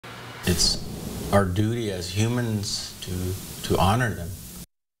it's our duty as humans to honor them.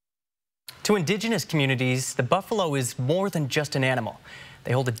 To indigenous communities, the buffalo is more than just an animal.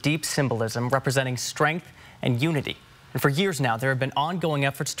 They hold a deep symbolism representing strength and unity. And for years now, there have been ongoing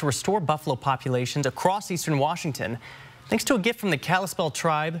efforts to restore buffalo populations across eastern Washington. Thanks to a gift from the Kalispel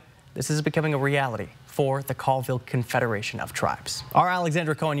tribe, this is becoming a reality for the Colville Confederation of Tribes. Our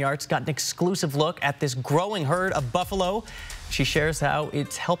Alexandra Cohen-Yarts got an exclusive look at this growing herd of buffalo. She shares how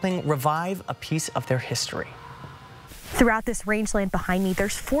it's helping revive a piece of their history. Throughout this rangeland behind me,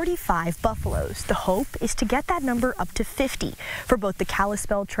 there's 45 buffaloes. The hope is to get that number up to 50. For both the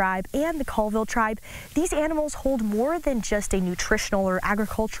Kalispel tribe and the Colville tribe, these animals hold more than just a nutritional or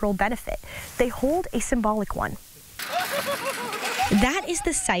agricultural benefit. They hold a symbolic one. That is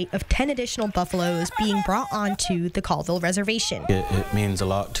the site of 10 additional buffaloes being brought onto the Colville Reservation. It means a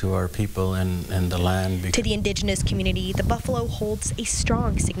lot to our people and the land. To the indigenous community, the buffalo holds a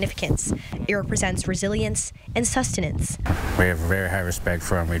strong significance. It represents resilience and sustenance. We have very high respect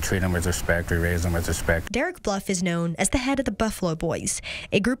for them. We treat them with respect. We raise them with respect. Derek Bluff is known as the head of the Buffalo Boys,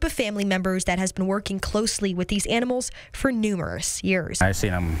 a group of family members that has been working closely with these animals for numerous years. I've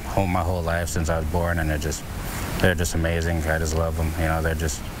seen them my whole life since I was born, and they're just amazing. I just love them. You know, they're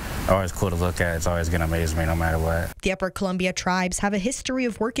just always cool to look at. It's always going to amaze me no matter what. The Upper Columbia tribes have a history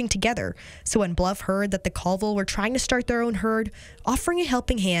of working together. So when Bluff heard that the Colville were trying to start their own herd, offering a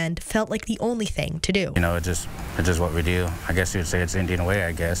helping hand felt like the only thing to do. You know, it's just what we do. I guess you would say it's Indian way,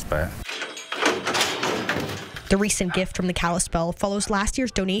 I guess, but... The recent gift from the Kalispel follows last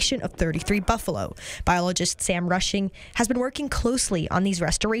year's donation of 33 buffalo. Biologist Sam Rushing has been working closely on these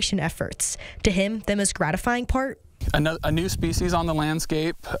restoration efforts. To him, the most gratifying part: a new species on the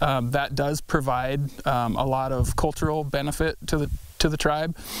landscape that does provide a lot of cultural benefit to the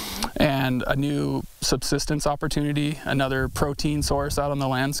tribe, and a new subsistence opportunity, another protein source out on the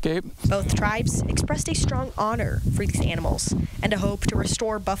landscape. Both tribes expressed a strong honor for these animals and a hope to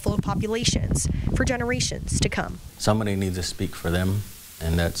restore buffalo populations for generations to come. Somebody needs to speak for them,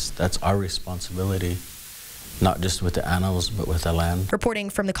 and that's our responsibility, not just with the animals, but with the land. Reporting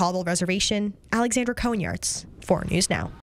from the Colville Reservation, Alexandra Cohen-Yarts, 4 News Now.